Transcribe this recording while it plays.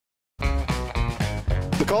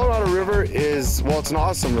The Colorado River is, well, it's an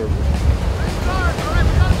awesome river.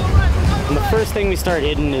 And the first thing we start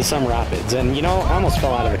hitting is some rapids, and you know, I almost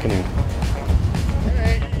fell out of the canoe.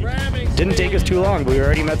 Didn't take us too long, but we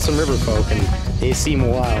already met some river folk, and they seem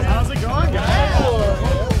wild. How's it going,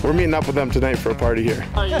 guys? We're meeting up with them tonight for a party here.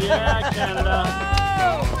 Oh yeah, Canada.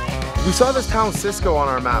 We saw this town Cisco on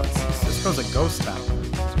our maps. Cisco's a ghost town.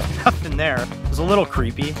 There's nothing there. It was a little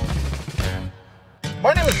creepy.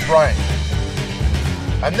 My name is Bryans,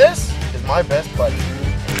 and this is my best buddy.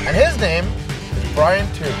 And his name is Brian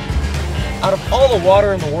too. Out of all the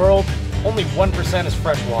water in the world, only 1% is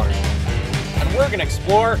fresh water. And we're gonna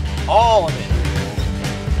explore all of it.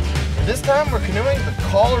 And this time we're canoeing the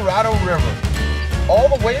Colorado River,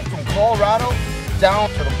 all the way from Colorado down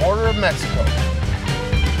to the border of Mexico.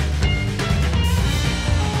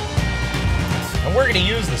 And we're gonna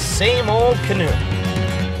use the same old canoe.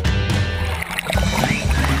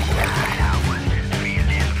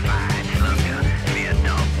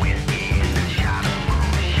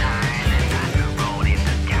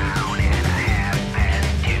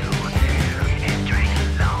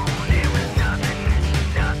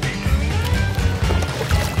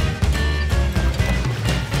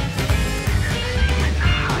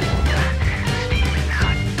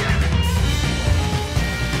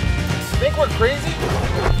 Think we're crazy?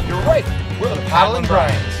 You're right. We're the Paddling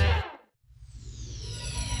Bryans.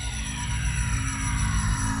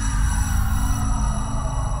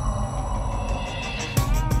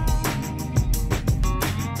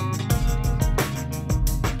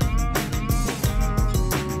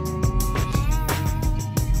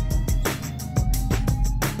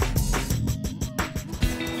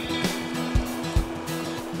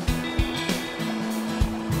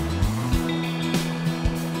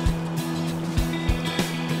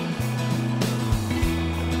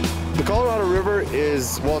 The Colorado River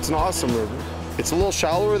is, well, it's an awesome river. It's a little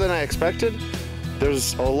shallower than I expected.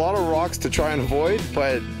 There's a lot of rocks to try and avoid,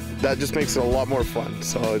 but that just makes it a lot more fun.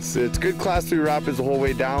 So it's good Class 3 rapids the whole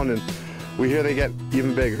way down, and we hear they get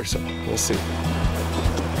even bigger, so we'll see.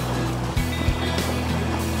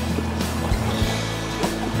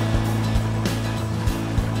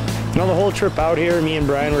 You know, the whole trip out here, me and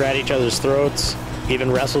Brian were at each other's throats,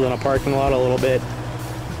 even wrestled in a parking lot a little bit.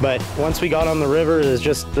 But once we got on the river, there's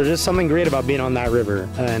just something great about being on that river.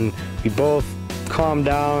 And we both calmed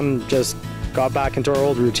down, just got back into our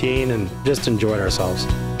old routine and just enjoyed ourselves.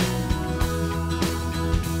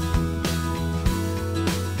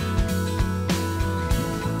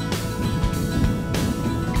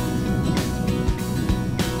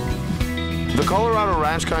 The Colorado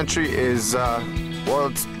ranch country is,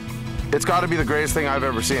 well, it's got to be the greatest thing I've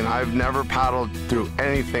ever seen. I've never paddled through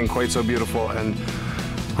anything quite so beautiful, and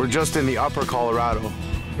we're just in the upper Colorado.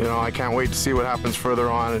 You know, I can't wait to see what happens further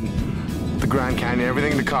on in the Grand Canyon,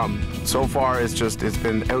 everything to come. So far, it's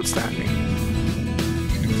been outstanding.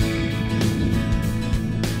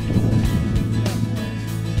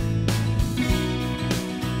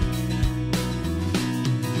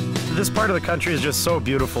 This part of the country is just so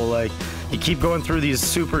beautiful. Like, you keep going through these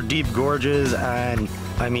super deep gorges, and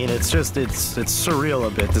I mean, it's surreal a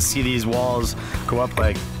bit to see these walls go up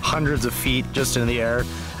like hundreds of feet just in the air,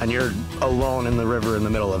 and you're alone in the river in the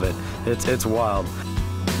middle of it. It's wild.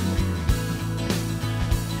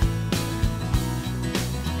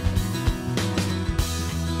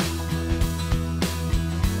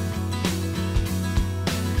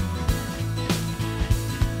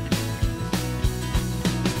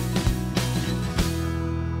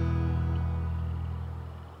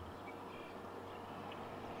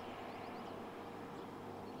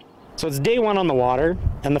 So it's day one on the water,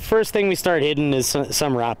 and the first thing we start hitting is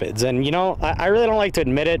some rapids. And you know, I really don't like to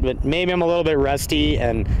admit it, but maybe I'm a little bit rusty,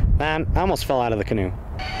 and man, I almost fell out of the canoe.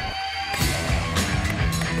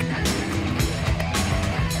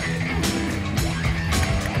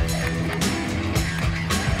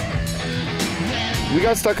 We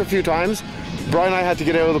got stuck a few times. Brian and I had to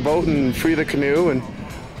get out of the boat and free the canoe, and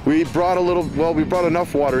we brought we brought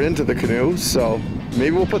enough water into the canoe, so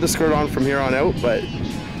maybe we'll put the skirt on from here on out, but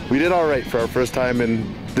we did all right for our first time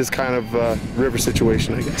in this kind of river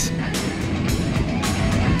situation, I guess.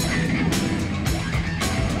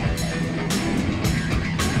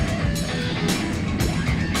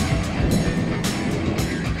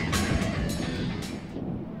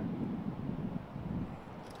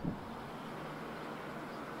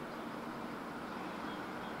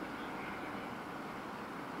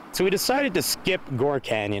 So we decided to skip Gore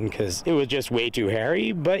Canyon because it was just way too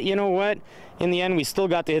hairy, but you know what? In the end, we still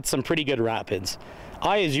got to hit some pretty good rapids.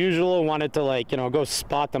 I, as usual, wanted to, like, you know, go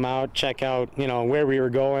spot them out, check out, you know, where we were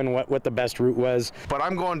going, what the best route was. But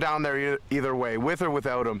I'm going down there either way, with or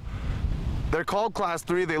without them. They're called Class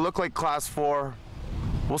 3, they look like Class 4.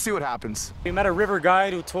 We'll see what happens. We met a river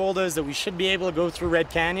guide who told us that we should be able to go through Red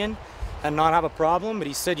Canyon and not have a problem, but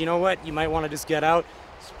he said, you know what, you might want to just get out,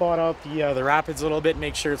 spot out the rapids a little bit,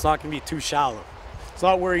 make sure it's not going to be too shallow. It's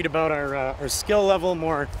not worried about our skill level,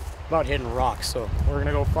 more about hitting rocks, so we're going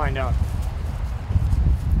to go find out.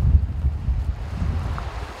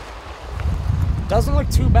 Doesn't look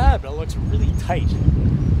too bad, but it looks really tight,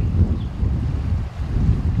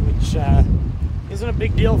 which isn't a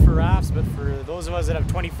big deal for rafts, but for those of us that have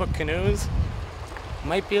 20-foot canoes, it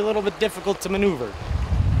might be a little bit difficult to maneuver.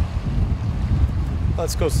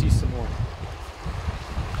 Let's go see some more.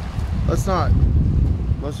 Let's not.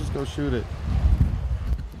 Let's just go shoot it.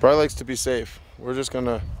 Brian likes to be safe. We're just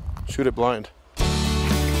gonna shoot it blind.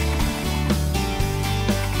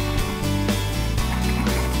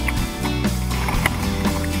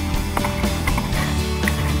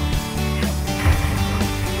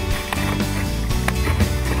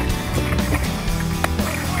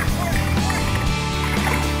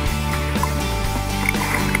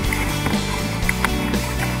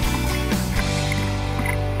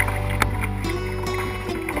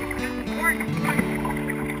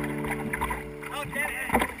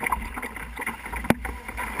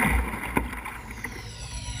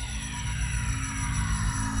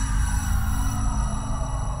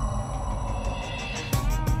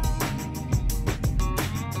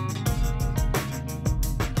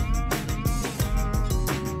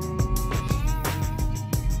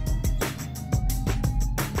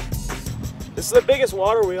 This is the biggest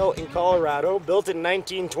water wheel in Colorado, built in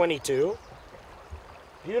 1922.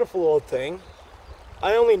 Beautiful old thing.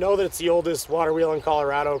 I only know that it's the oldest water wheel in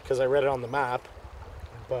Colorado because I read it on the map,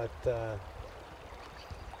 but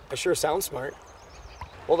it sure sounds smart.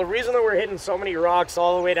 Well, the reason that we're hitting so many rocks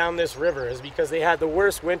all the way down this river is because they had the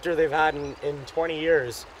worst winter they've had in 20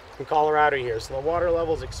 years in Colorado here, so the water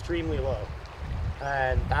level is extremely low.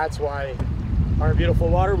 And that's why our beautiful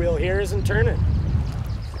water wheel here isn't turning.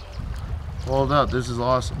 Hold up, this is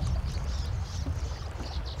awesome.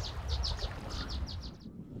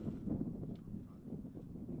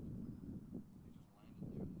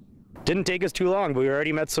 Didn't take us too long, but we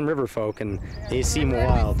already met some river folk and they seem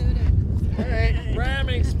wild. Hey,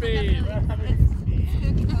 ramming speed.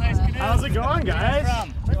 How's it going, guys?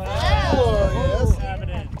 Oh,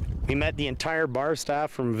 yes. We met the entire bar staff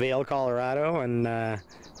from Vail, Colorado, and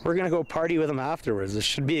we're gonna go party with them afterwards. This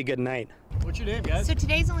should be a good night. What's your name, guys? So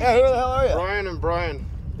today's only. Yeah, who the hell are you? Brian and Brian.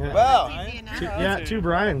 Wow. Easy enough. Yeah, two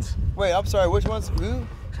Bryans. Wait, I'm sorry, which one's who?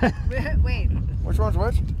 Wait. Which one's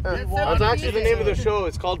which? That's actually the name of the show.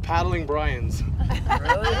 It's called Paddling Bryans.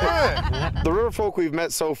 Really? The river folk we've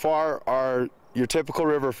met so far are your typical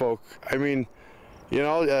river folk. I mean, you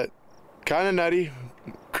know, kind of nutty,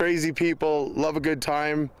 crazy people, love a good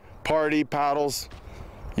time, party, paddles,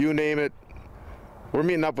 you name it. We're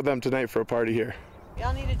meeting up with them tonight for a party here.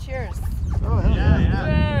 Y'all need a cheers. Oh, hell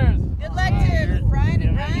yeah. Cheers. Good luck to Brian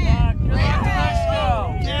and Brian.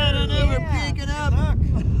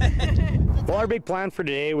 Well, our big plan for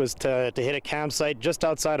today was to hit a campsite just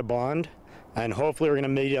outside of Bond, and hopefully we're gonna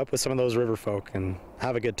meet up with some of those river folk and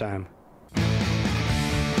have a good time.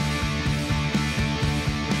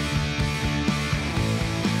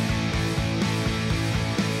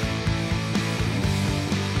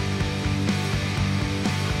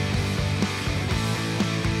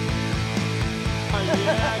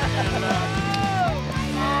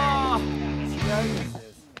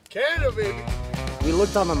 Canada, baby. We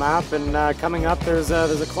looked on the map, and coming up there's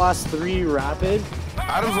a class 3 rapid.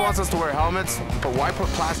 Adams wants us to wear helmets, but why put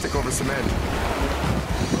plastic over cement?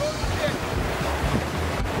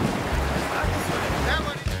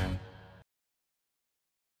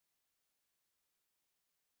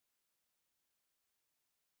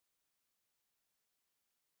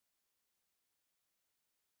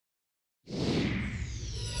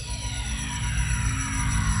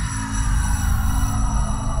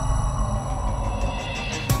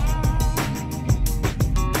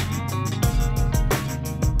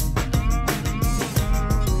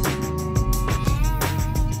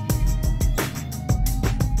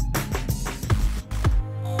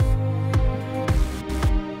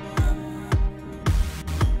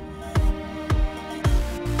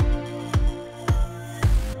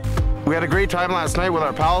 We had a great time last night with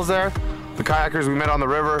our pals there, the kayakers we met on the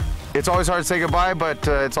river. It's always hard to say goodbye, but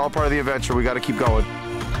it's all part of the adventure. We got to keep going.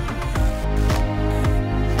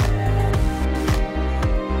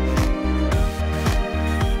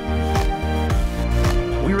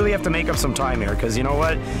 make up some time here, because you know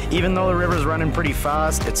what? Even though the river's running pretty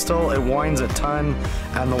fast, it winds a ton,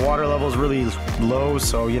 and the water level is really low.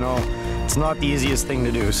 So you know, it's not the easiest thing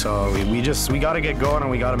to do. So we got to get going, and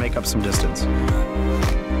we got to make up some distance.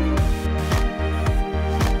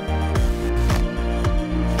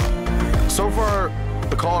 So far,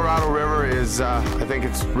 the Colorado River is, I think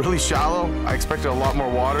it's really shallow. I expected a lot more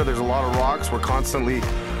water. There's a lot of rocks. We're constantly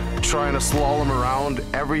trying to slalom around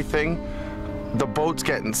everything. The boat's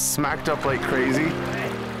getting smacked up like crazy.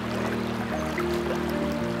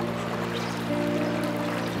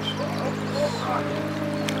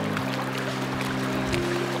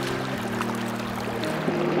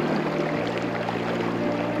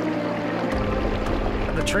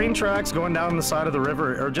 The train tracks going down the side of the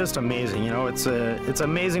river are just amazing. You know, it's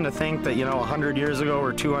amazing to think that, you know, 100 years ago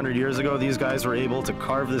or 200 years ago, these guys were able to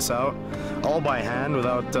carve this out all by hand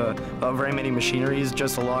without very many machineries,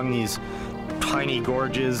 just along these tiny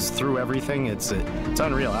gorges through everything. It's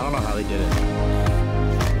unreal. I don't know how they did it.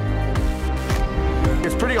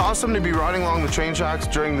 It's pretty awesome to be riding along the train tracks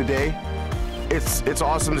during the day. It's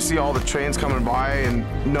awesome to see all the trains coming by and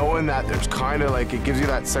knowing that there's kind of like, it gives you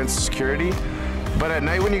that sense of security. But at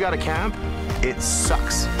night when you gotta camp, it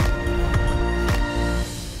sucks.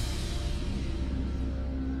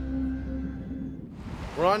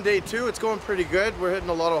 We're on day 2. It's going pretty good. We're hitting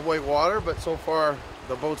a lot of white water, but so far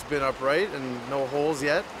the boat's been upright and no holes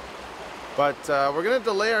yet. But we're gonna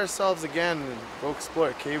delay ourselves again and go explore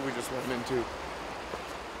a cave we just went into.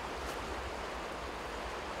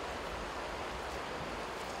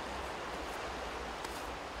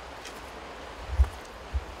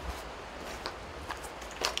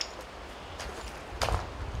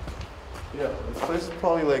 Yeah, this place is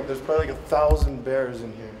probably like, there's probably like 1,000 bears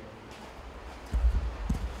in here.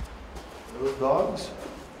 Are those dogs?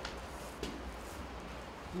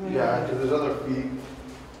 Yeah, because there's other feet.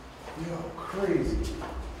 Yo, crazy.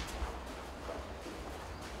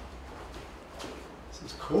 This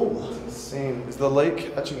is cool. It's insane. Is the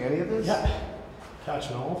lake catching any of this? Yeah,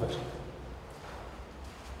 catching all of it.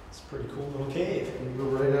 It's a pretty cool little cave. You go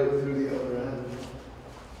right out through the other end.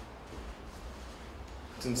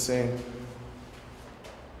 It's insane.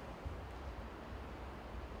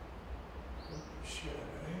 Shit,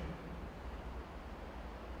 eh?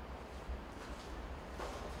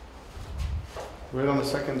 Right on the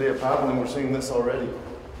second day of paddling, we're seeing this already.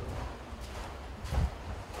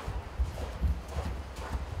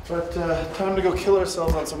 But time to go kill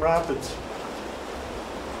ourselves on some rapids.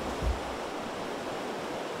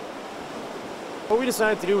 What we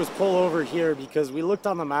decided to do was pull over here because we looked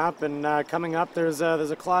on the map, and coming up there's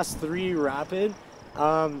a class 3 rapid.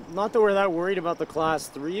 Not that we're that worried about the class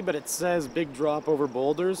 3, but it says big drop over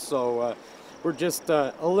boulders, so we're just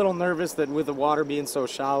a little nervous that with the water being so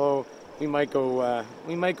shallow, we might go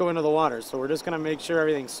into the water. So we're just gonna make sure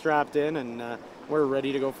everything's strapped in and we're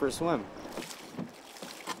ready to go for a swim.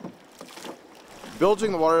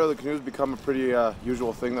 Bilging the water out of the canoe has become a pretty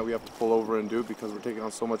usual thing that we have to pull over and do because we're taking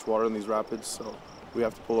on so much water in these rapids, so we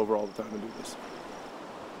have to pull over all the time and do this.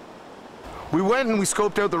 We went and we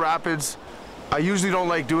scoped out the rapids. I usually don't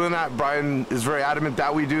like doing that. Brian is very adamant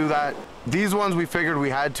that we do that. These ones we figured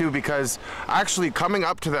we had to because actually coming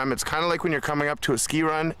up to them, it's kind of like when you're coming up to a ski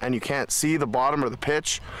run and you can't see the bottom or the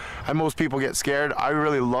pitch, and most people get scared. I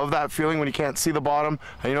really love that feeling when you can't see the bottom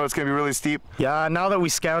and you know it's gonna be really steep. Yeah, now that we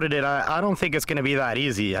scouted it, I don't think it's gonna be that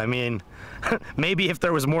easy. I mean, maybe if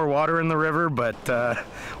there was more water in the river, but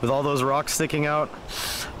with all those rocks sticking out,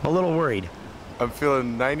 I'm a little worried. I'm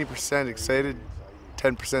feeling 90% excited,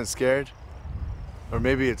 10% scared. Or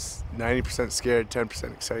maybe it's 90% scared,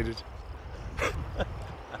 10% excited.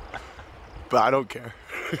 But I don't care.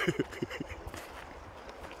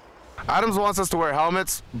 Adams wants us to wear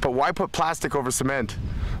helmets, but why put plastic over cement?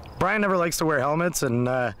 Brian never likes to wear helmets, and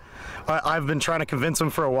I've been trying to convince him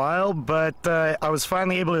for a while, but I was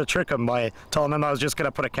finally able to trick him by telling him I was just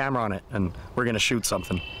gonna put a camera on it and we're gonna shoot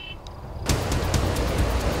something.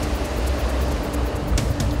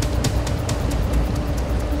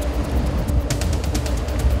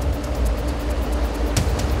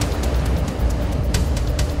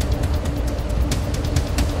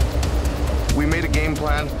 We made a game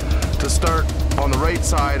plan to start on the right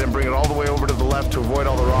side and bring it all the way over to the left to avoid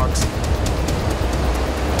all the rocks.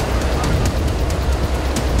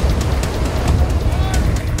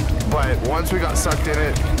 But once we got sucked in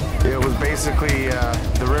it, it was basically,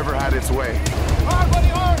 the river had its way.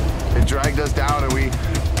 It dragged us down and we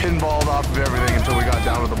pinballed off of everything until we got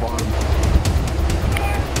down to the bottom.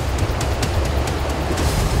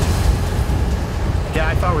 Yeah,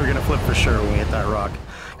 I thought we were gonna flip for sure when we hit that rock.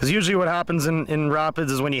 Because usually what happens in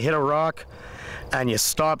rapids is when you hit a rock, and you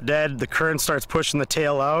stop dead, the current starts pushing the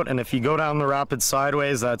tail out, and if you go down the rapid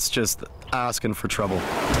sideways, that's just asking for trouble.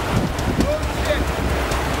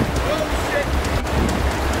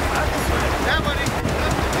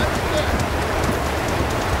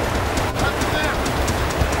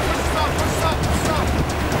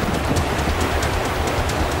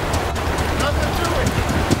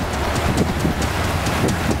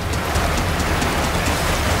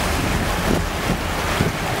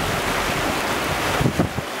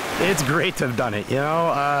 It's great to have done it, you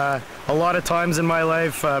know. A lot of times in my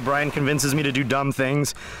life, Brian convinces me to do dumb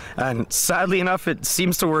things, and sadly enough, it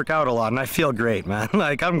seems to work out a lot, and I feel great, man.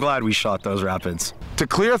 Like, I'm glad we shot those rapids. To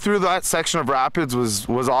clear through that section of rapids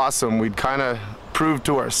was awesome. We'd kind of proved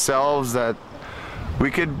to ourselves that we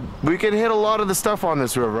could hit a lot of the stuff on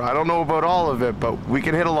this river. I don't know about all of it, but we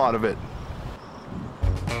can hit a lot of it.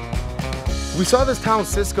 We saw this town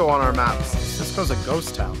Cisco on our maps. Cisco's a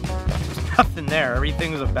ghost town. There's nothing there.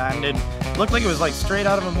 Everything was abandoned. It looked like it was like straight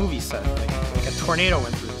out of a movie set. Like a tornado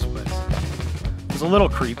went through this place. It was a little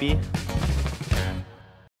creepy.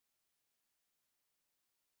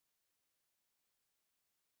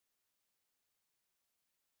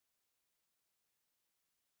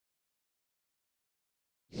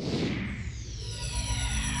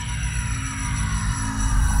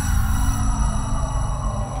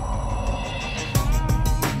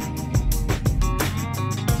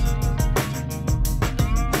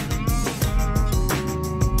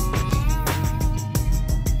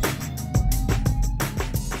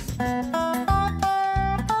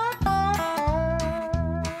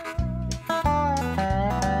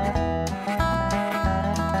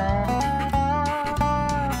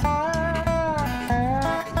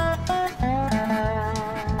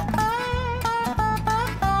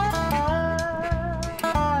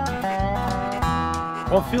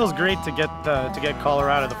 Well, it feels great to get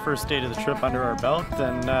Colorado the first day of the trip under our belt,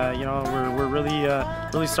 and you know, we're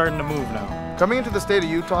really starting to move now. Coming into the state of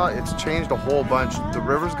Utah, it's changed a whole bunch. The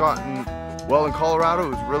river's gotten, well, in Colorado it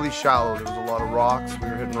was really shallow. There was a lot of rocks. We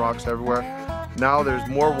were hitting rocks everywhere. Now there's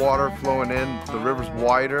more water flowing in. The river's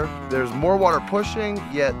wider. There's more water pushing,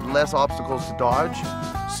 yet less obstacles to dodge.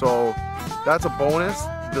 So that's a bonus.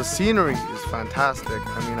 The scenery is fantastic.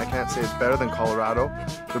 I mean, I can't say it's better than Colorado.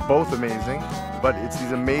 They're both amazing, but it's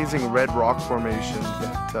these amazing red rock formations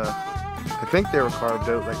that I think they were carved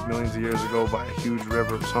out like millions of years ago by a huge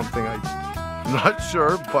river or something. I'm not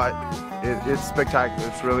sure, but it's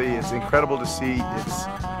spectacular. It's incredible to see. It's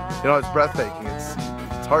breathtaking.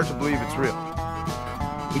 It's hard to believe it's real.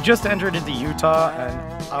 We just entered into Utah,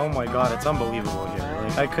 and oh my God, it's unbelievable here.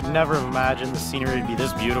 Like, I could never have imagined the scenery would be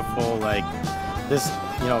this beautiful, like this,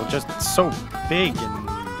 you know, just so big and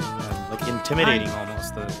like intimidating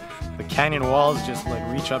almost. The canyon walls just like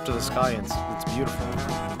reach up to the sky. It's beautiful.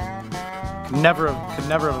 Could never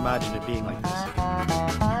have imagined it being like this.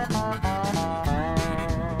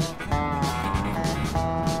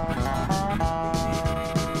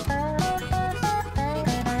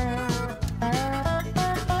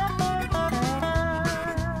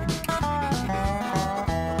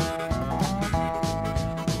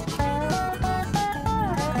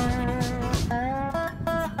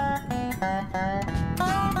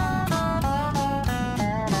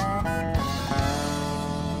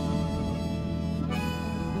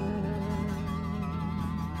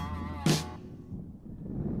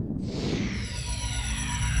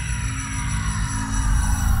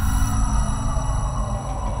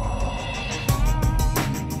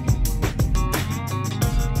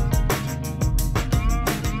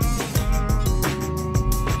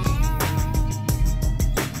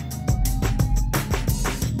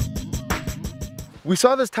 We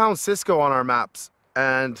saw this town Cisco on our maps,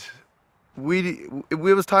 and it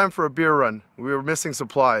was time for a beer run. We were missing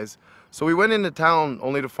supplies. So we went into town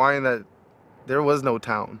only to find that there was no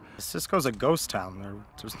town. Cisco's a ghost town.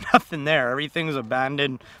 There's nothing there. Everything was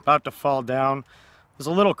abandoned, about to fall down. It was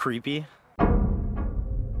a little creepy.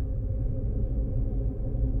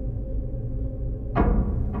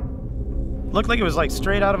 Looked like it was like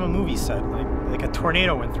straight out of a movie set. Like a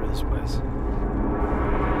tornado went through this place.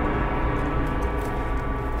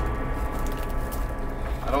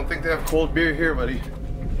 I don't think they have cold beer here, buddy.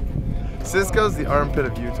 Cisco's the armpit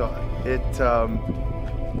of Utah.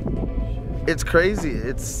 It's crazy.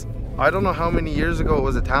 I don't know how many years ago it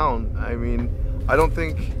was a town. I mean, I don't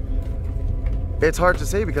think, it's hard to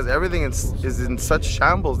say because everything is in such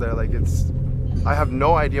shambles there. Like I have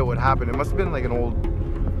no idea what happened. It must have been like an old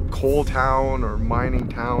coal town or mining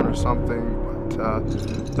town or something. But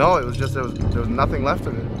no, it was just, there was nothing left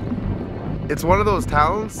of it. It's one of those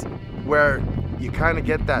towns where you kind of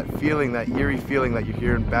get that feeling, that eerie feeling that you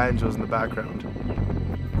hear in banjos in the background.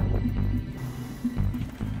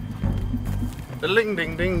 Ding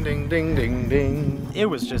ding ding ding ding ding ding. It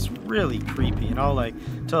was just really creepy, you know, like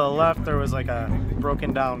to the left there was like a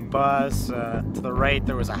broken down bus, to the right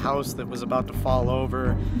there was a house that was about to fall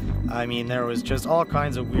over. I mean, there was just all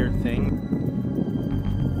kinds of weird things.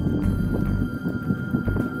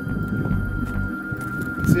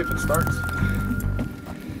 Let's see if it starts.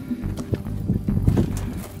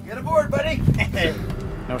 Get aboard, buddy.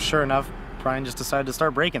 No, sure enough, Brian just decided to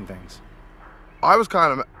start breaking things. I was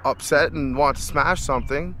kind of upset and wanted to smash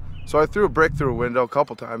something, so I threw a brick through a window a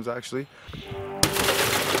couple times actually.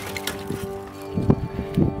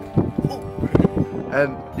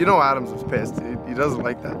 And you know Adams is pissed. He doesn't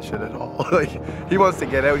like that shit at all. Like, he wants to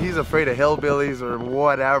get out. He's afraid of hillbillies or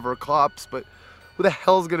whatever, cops, but who the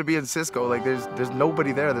hell's gonna be in Cisco? Like, there's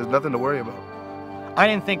nobody there. There's nothing to worry about. I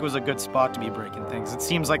didn't think it was a good spot to be breaking things. It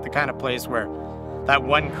seems like the kind of place where that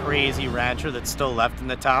one crazy rancher that's still left in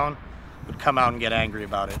the town would come out and get angry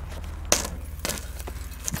about it.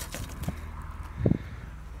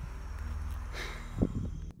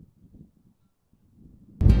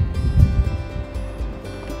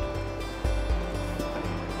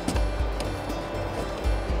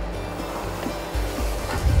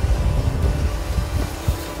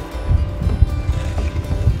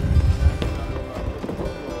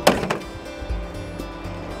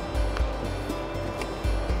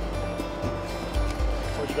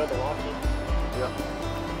 You got the walkie? Yeah.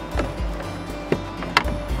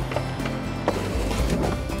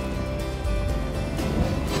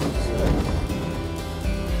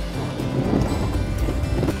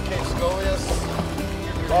 Okay, Scolius.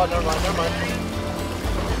 Oh, never mind, never mind.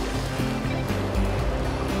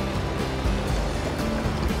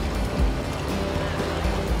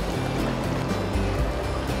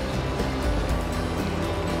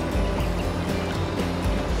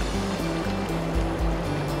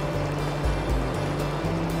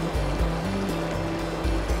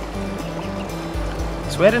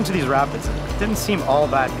 So we head into these rapids. It didn't seem all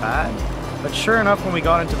that bad, but sure enough, when we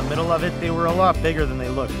got into the middle of it, they were a lot bigger than they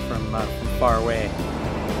looked from far away.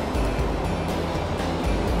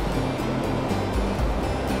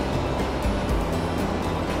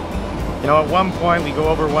 You know, at one point we go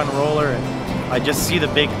over one roller and I just see the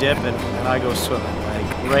big dip and I go swimming,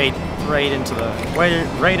 like right into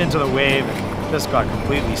the wave and just got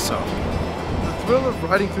completely soaked. The thrill of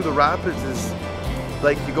riding through the rapids is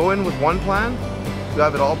like you go in with one plan. You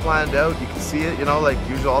have it all planned out, you can see it, you know, like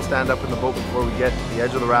usually I'll stand up in the boat before we get to the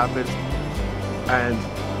edge of the rapids and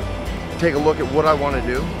take a look at what I want to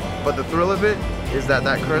do. But the thrill of it is that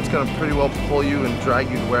that current's going to pretty well pull you and drag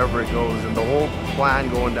you to wherever it goes. And the whole plan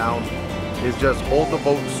going down is just hold the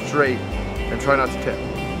boat straight and try not to tip.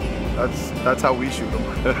 That's how we shoot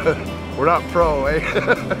them. We're not pro, eh?